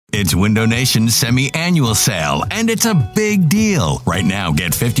It's Window Nation's semi-annual sale, and it's a big deal. Right now,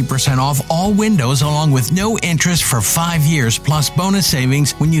 get 50% off all windows along with no interest for 5 years plus bonus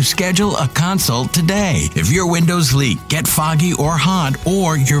savings when you schedule a consult today. If your windows leak, get foggy or hot,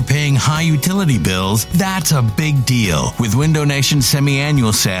 or you're paying high utility bills, that's a big deal. With Window Nation's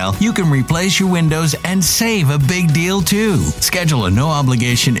semi-annual sale, you can replace your windows and save a big deal too. Schedule a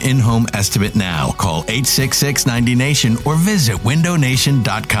no-obligation in-home estimate now. Call 866-90NATION or visit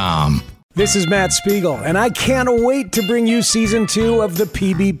windownation.com. This is Matt Spiegel, and I can't wait to bring you Season 2 of the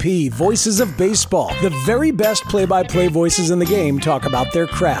PBP, Voices of Baseball. The very best play-by-play voices in the game talk about their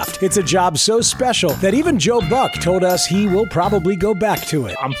craft. It's a job so special that even Joe Buck told us he will probably go back to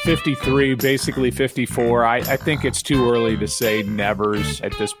it. I'm 53, basically 54. I think it's too early to say nevers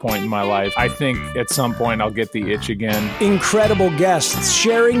at this point in my life. I think at some point I'll get the itch again. Incredible guests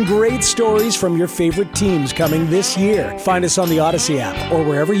sharing great stories from your favorite teams coming this year. Find us on the Odyssey app or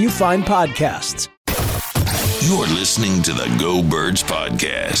wherever you find podcasts. You're listening to the Go Birds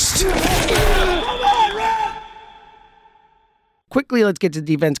podcast. Quickly, let's get to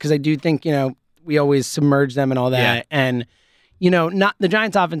defense because I do think, we always submerge them and all that. Yeah. And, not the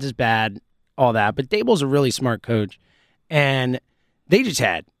Giants' offense is bad, all that, but Dable's a really smart coach. And they just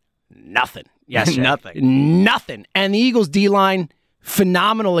had nothing yesterday. Nothing. And the Eagles' D-line,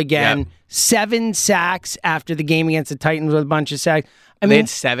 phenomenal again. Yep. 7 sacks after the game against the Titans with a bunch of sacks. They had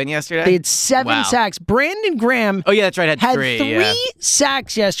 7 yesterday? They had 7 sacks. Brandon Graham that's right, had 3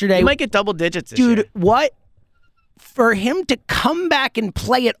 sacks yesterday. He might get double digits this year. Dude, what? For him to come back and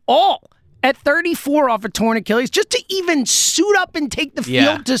play at all at 34 off a torn Achilles, just to even suit up and take the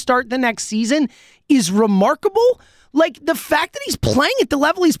field to start the next season is remarkable. Like, the fact that he's playing at the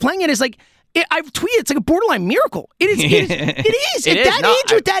level he's playing at is like, I've tweeted, it's like a borderline miracle. It is. At that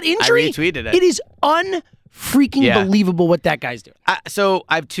age, with that injury, I retweeted it. It is freaking believable what that guy's doing. So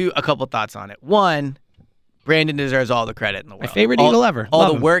I have a couple thoughts on it. One, Brandon deserves all the credit in the world. My favorite Eagle ever.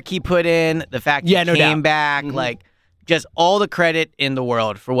 All the work he put in, the fact he came back, just all the credit in the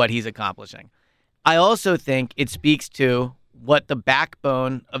world for what he's accomplishing. I also think it speaks to what the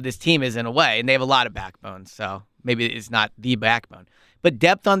backbone of this team is in a way, and they have a lot of backbones, so maybe it's not the backbone. But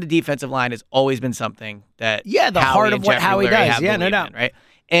depth on the defensive line has always been something that the heart of what Howie does. Yeah, no doubt. Right?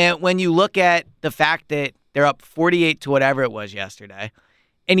 And when you look at the fact that they're up 48 to whatever it was yesterday,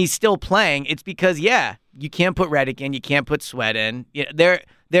 and he's still playing, it's because, you can't put Reddick in, you can't put Sweat in.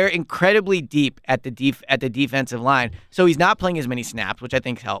 They're incredibly deep at the defensive line, so he's not playing as many snaps, which I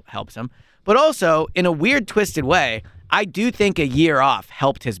think helps him. But also, in a weird, twisted way, I do think a year off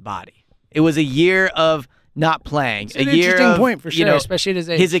helped his body. It was a year of not playing. It's an interesting point for sure, especially at his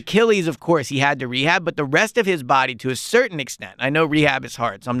age. His Achilles, of course, he had to rehab, but the rest of his body, to a certain extent, I know rehab is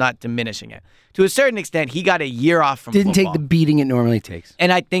hard, so I'm not diminishing it. To a certain extent, he got a year off from football. Didn't take the beating it normally takes.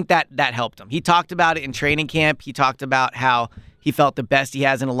 And I think that helped him. He talked about it in training camp. He talked about how he felt the best he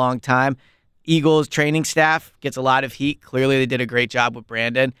has in a long time. Eagles training staff gets a lot of heat. Clearly, they did a great job with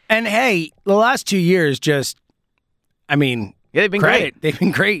Brandon. And hey, the last 2 years they've been great. They've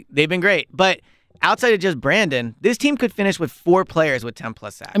been great. But outside of just Brandon, this team could finish with 4 players with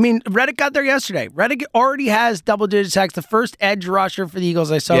 10-plus sacks. Reddick got there yesterday. Reddick already has double-digit sacks. The first edge rusher for the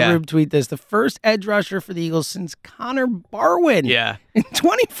Eagles. I saw Rube tweet this. The first edge rusher for the Eagles since Connor Barwin. Yeah. In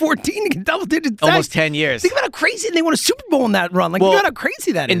 2014 to get double-digit sacks. Almost 10 years. Think about how crazy. They won a Super Bowl in that run. Think about how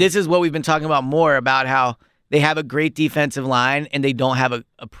crazy that is. And this is what we've been talking about more, about how they have a great defensive line and they don't have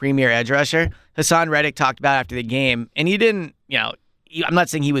a premier edge rusher. Hassan Reddick talked about after the game, and he didn't, I'm not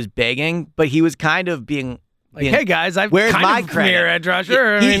saying he was begging, but he was kind of being hey guys, where's my premier edge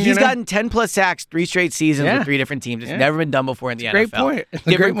rusher? He's gotten 10-plus sacks 3 straight seasons with 3 different teams. It's never been done before in the NFL. Great point.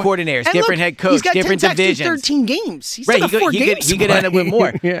 Different coordinators, different head coach, different divisions. He's got 10 sacks in 13 games. He's right, got 4 games. He could end up with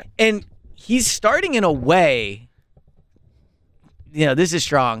more. And he's starting in a way, this is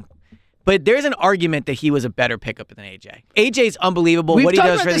strong, but there's an argument that he was a better pickup than AJ. AJ's unbelievable. We've what he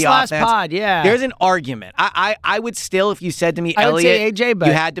does for the offense. Last pod, There's an argument. I would still, if you said to me, Elliott, AJ, but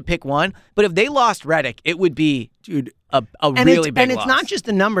you had to pick one. But if they lost Reddick, it would be, a really big loss. And it's not just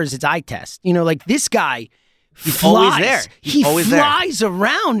the numbers, it's eye test. This guy, he's flies. Always there. He flies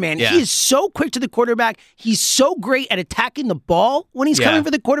around, man. Yeah. He is so quick to the quarterback. He's so great at attacking the ball when he's coming for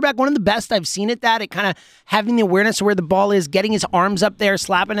the quarterback. One of the best I've seen at that, at kind of having the awareness of where the ball is, getting his arms up there,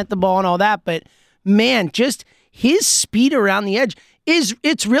 slapping at the ball and all that. But man, just his speed around the edge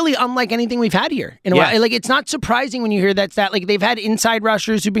it's really unlike anything we've had here in a while. Like, it's not surprising when you hear that stat. Like, they've had inside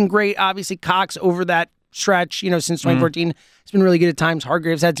rushers who've been great. Obviously, Cox over that stretch, since 2014. It's been really good at times.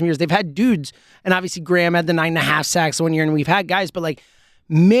 Hargrave's had some years. They've had dudes, and obviously Graham had the 9.5 sacks one year, and we've had guys, but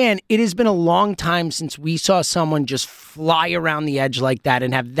man, it has been a long time since we saw someone just fly around the edge like that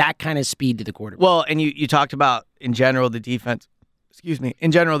and have that kind of speed to the quarterback. Well, and you talked about, in general, the defense.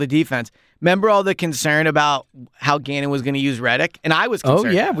 Remember all the concern about how Gannon was going to use Reddick? And I was concerned.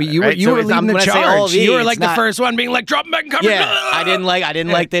 Oh, yeah. About You it, right? were leading the charge. You were like the first one being like, drop him back and cover. Yeah, I didn't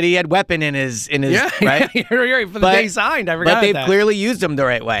like that he had weapon in his right? You're right. For the day he signed, I forgot But they've that. clearly used him the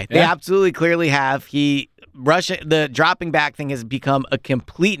right way. They absolutely clearly have. The dropping back thing has become a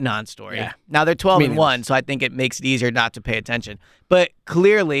complete non-story. Yeah. Now they're 12-1, so I think it makes it easier not to pay attention. But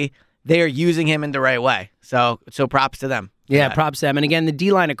clearly they are using him in the right way. So props to them. Yeah, props to them. And again, the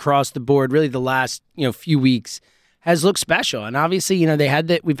D-line across the board, really the last few weeks, has looked special. And obviously,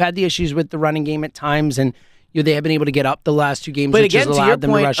 we've had the issues with the running game at times, and they have been able to get up the last two games, but which again, has to allowed your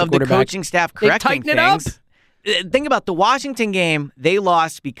them point to rush of the the coaching staff correcting tighten it up. Think about the Washington game. They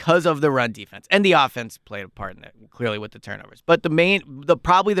lost because of the run defense, and the offense played a part in it, clearly with the turnovers. But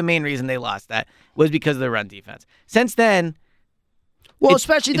probably the main reason they lost that was because of the run defense. Since then, well,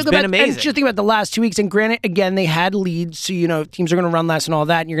 especially it's think been about amazing. and just think about the last 2 weeks. And granted, again, they had leads, so teams are going to run less and all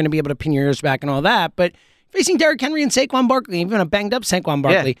that, and you're going to be able to pin your ears back and all that. But facing Derrick Henry and Saquon Barkley, even a banged up Saquon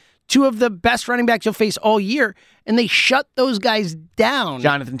Barkley, two of the best running backs you'll face all year, and they shut those guys down.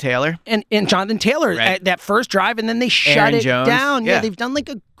 Jonathan Taylor and Jonathan Taylor at that first drive, and then they shut Aaron it Jones. down. Yeah, they've done like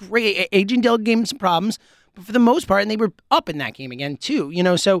a great. A.J. Dillon gave them some problems, but for the most part, and they were up in that game again too.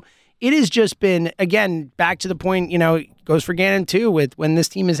 So it has just been, again, back to the point. It goes for Gannon too. With when this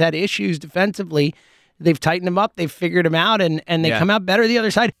team has had issues defensively, they've tightened them up, they've figured them out, and they come out better the other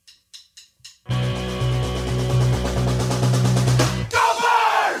side.